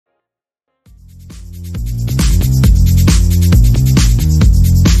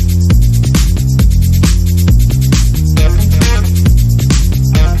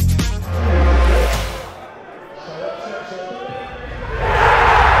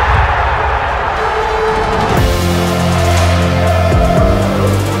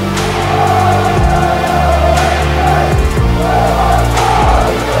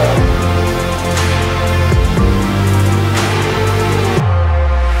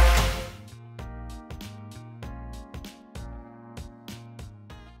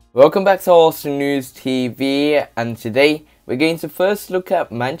Welcome back to AFC News TV, and today we're going to first look at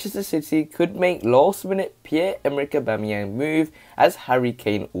Manchester City could make last-minute Pierre-Emerick Aubameyang move as Harry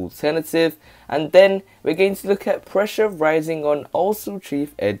Kane alternative, and then we're going to look at pressure rising on Arsenal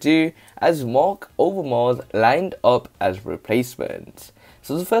chief Edu as Marc Overmars lined up as replacement.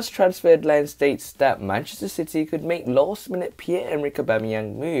 So the first transfer headline states that Manchester City could make last-minute Pierre-Emerick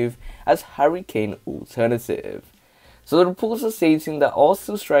Aubameyang move as Harry Kane alternative. So the reports are stating that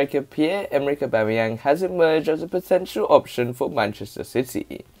Arsenal striker Pierre-Emerick Aubameyang has emerged as a potential option for Manchester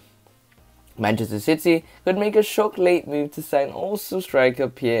City. Manchester City could make a shock late move to sign Arsenal striker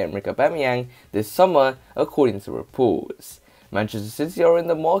Pierre-Emerick Aubameyang this summer, according to reports. Manchester City are in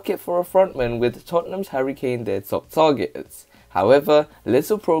the market for a frontman, with Tottenham's Harry Kane their top targets. However,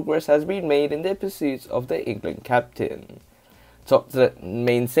 little progress has been made in their pursuit of the England captain. Top to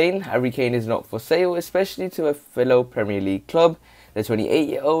maintain, Harry Kane is not for sale, especially to a fellow Premier League club. The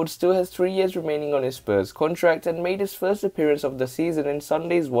 28-year-old still has 3 years remaining on his Spurs contract and made his first appearance of the season in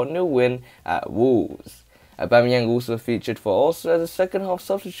Sunday's 1-0 win at Wolves. Aubameyang also featured for Arsenal as a second-half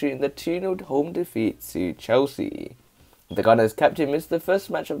substitute in the 2-0 home defeat to Chelsea. The Gunners' captain missed the first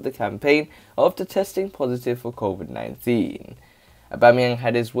match of the campaign after testing positive for COVID-19. Aubameyang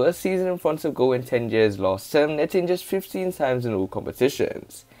had his worst season in front of goal in 10 years last term, netting just 15 times in all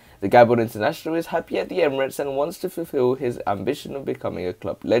competitions. The Gabon international is happy at the Emirates and wants to fulfill his ambition of becoming a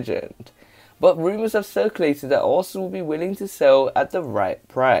club legend. But rumours have circulated that Arsenal will be willing to sell at the right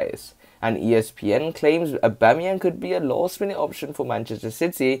price, and ESPN claims Aubameyang could be a last-minute option for Manchester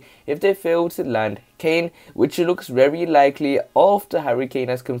City if they fail to land Kane, which looks very likely after Harry Kane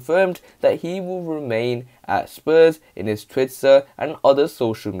has confirmed that he will remain at Spurs in his Twitter and other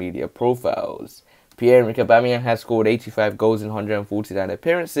social media profiles. Pierre-Emerick Aubameyang has scored 85 goals in 149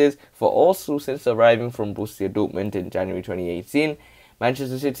 appearances for Arsenal since arriving from Borussia Dortmund in January 2018.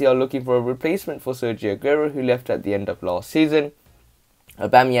 Manchester City are looking for a replacement for Sergio Aguero, who left at the end of last season.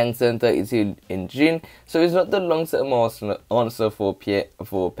 Aubameyang turned 32 in June, so he's not the long-term answer for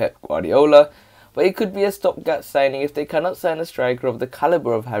Pep Guardiola, but it could be a stopgap signing if they cannot sign a striker of the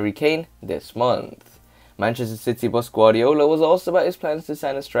calibre of Harry Kane this month. Manchester City boss Guardiola was asked about his plans to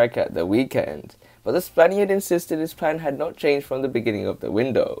sign a striker at the weekend, but the Spaniard insisted his plan had not changed from the beginning of the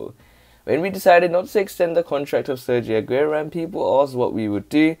window. When we decided not to extend the contract of Sergio Aguero and people asked what we would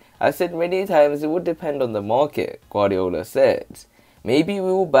do, I said many times it would depend on the market, Guardiola said. Maybe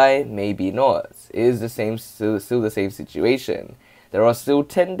we will buy, maybe not. It is still the same situation. There are still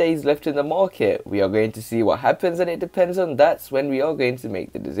 10 days left in the market. We are going to see what happens, and it depends on that's when we are going to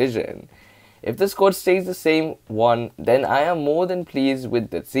make the decision. If the squad stays the same one, then I am more than pleased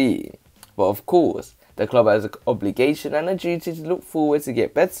with the team. But of course, the club has an obligation and a duty to look forward to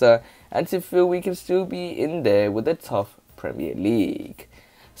get better and to feel we can still be in there with a tough Premier League.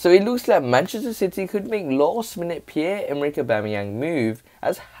 So it looks like Manchester City could make last-minute Pierre-Emerick Aubameyang move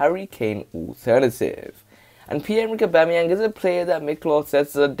as Harry Kane alternative. And Pierre-Emerick Aubameyang is a player that Mikel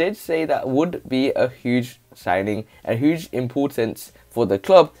Arteta did say that would be a huge signing, a huge importance for the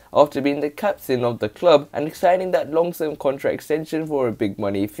club after being the captain of the club and signing that long-term contract extension for a big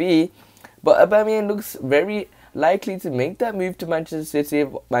money fee. But Aubameyang looks very likely to make that move to Manchester City if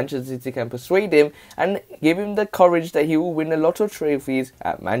Manchester City can persuade him and give him the courage that he will win a lot of trophies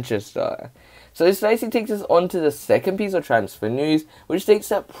at Manchester. So this nicely takes us on to the second piece of transfer news, which states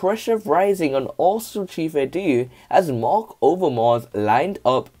that pressure rising on Arsenal chief Edu as Marc Overmars lined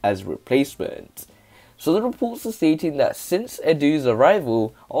up as replacement. So the reports are stating that since Edu's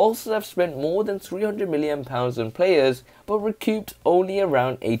arrival, Arsenal have spent more than £300 million on players but recouped only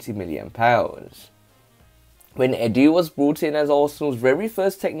around £80 million. When Edu was brought in as Arsenal's very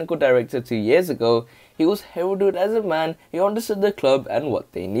first technical director 2 years ago, he was heralded as a man who understood the club and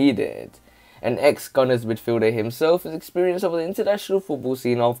what they needed. An ex-Gunners midfielder himself has experience of the international football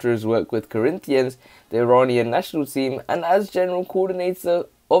scene after his work with Corinthians, the Iranian national team, and as general coordinator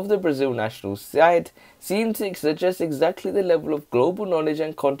of the Brazil national side, seemed to suggest exactly the level of global knowledge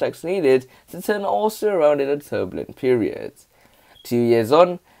and contacts needed to turn Arsenal around in a turbulent period. 2 years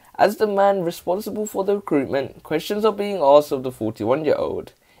on, as the man responsible for the recruitment, questions are being asked of the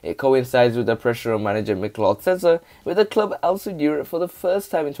 41-year-old. It coincides with the pressure on manager Mikel Arteta, with the club out of Europe for the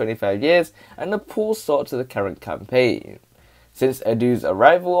first time in 25 years and a poor start to the current campaign. Since Edu's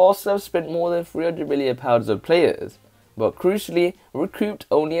arrival, Arsenal have spent more than £300 million on players, but crucially recouped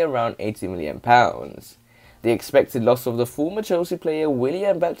only around £80 million. The expected loss of the former Chelsea player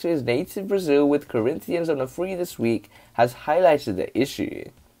Willian back to his native Brazil with Corinthians on a free this week has highlighted the issue.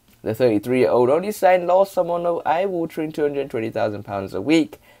 The 33-year-old only signed last summer on an eye-watering £220,000 a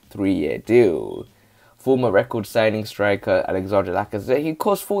week 3-year deal. Former record signing striker Alexander Lacazette, who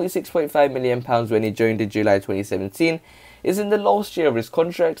cost £46.5 million when he joined in July 2017, is in the last year of his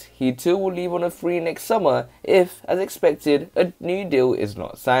contract. He too will leave on a free next summer if, as expected, a new deal is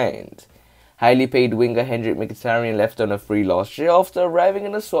not signed. Highly paid winger Hendrik Mkhitaryan left on a free last year after arriving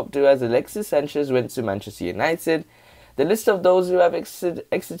in a swap deal as Alexis Sanchez went to Manchester United. The list of those who have exited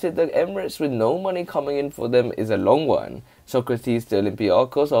the Emirates with no money coming in for them is a long one. Socrates to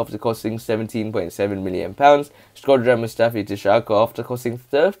Olympiacos after costing £17.7 million, Shkodran Mustafi to Schalke after costing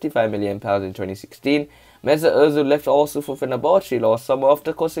 £35 million in 2016, Mesut Ozil left Arsenal for Fenerbahce last summer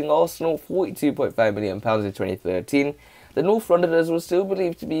after costing Arsenal £42.5 million in 2013. The North Londoners were still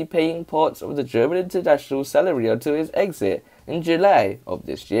believed to be paying parts of the German international's salary until his exit in July of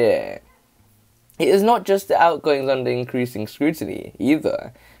this year. It is not just the outgoings under increasing scrutiny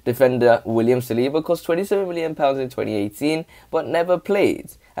either. Defender William Saliba cost £27 million in 2018 but never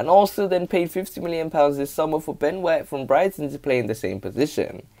played, and also then paid £50 million this summer for Ben White from Brighton to play in the same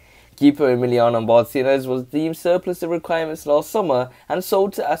position. Keeper Emiliano Martinez was deemed surplus to requirements last summer and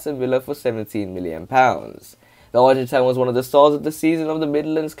sold to Aston Villa for £17 million. The Argentine was one of the stars of the season of the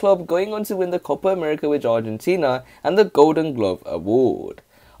Midlands club, going on to win the Copa America with Argentina and the Golden Glove Award.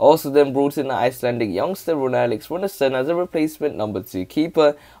 Also then brought in the Icelandic youngster Ronalix Runarsson as a replacement number 2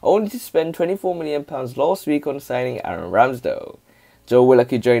 keeper, only to spend £24 million last week on signing Aaron Ramsdale. Joe Willock,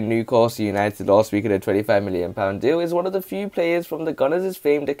 who joined Newcastle United last week in a £25 million deal, is one of the few players from the Gunners'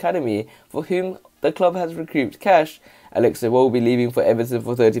 famed academy for whom the club has recouped cash. Alex Iwobi leaving for Everton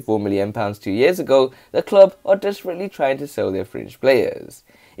for £34 million 2 years ago, the club are desperately trying to sell their fringe players.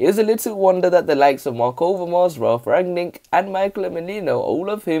 It is a little wonder that the likes of Marc Overmars, Ralf Rangnick and Michael Emilino, all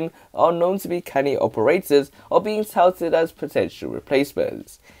of whom are known to be canny operators, are being touted as potential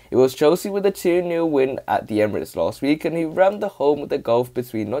replacements. It was Chelsea with a 2-0 win at the Emirates last week, and who rammed the home with the gulf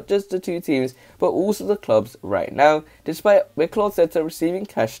between not just the two teams but also the clubs right now, despite Mikel Arteta receiving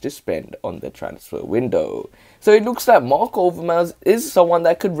cash to spend on the transfer window. So it looks like Marc Overmars is someone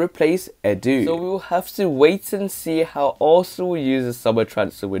that could replace Edu. So we will have to wait and see how Arsenal will use the summer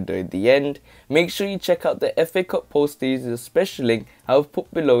transfer window in the end. Make sure you check out the FA Cup poster using the special link I have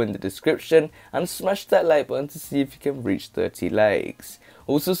put below in the description, and smash that like button to see if you can reach 30 likes.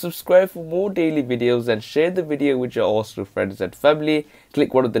 Also subscribe for more daily videos and share the video with your Arsenal friends and family.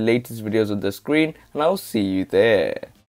 Click one of the latest videos on the screen and I'll see you there.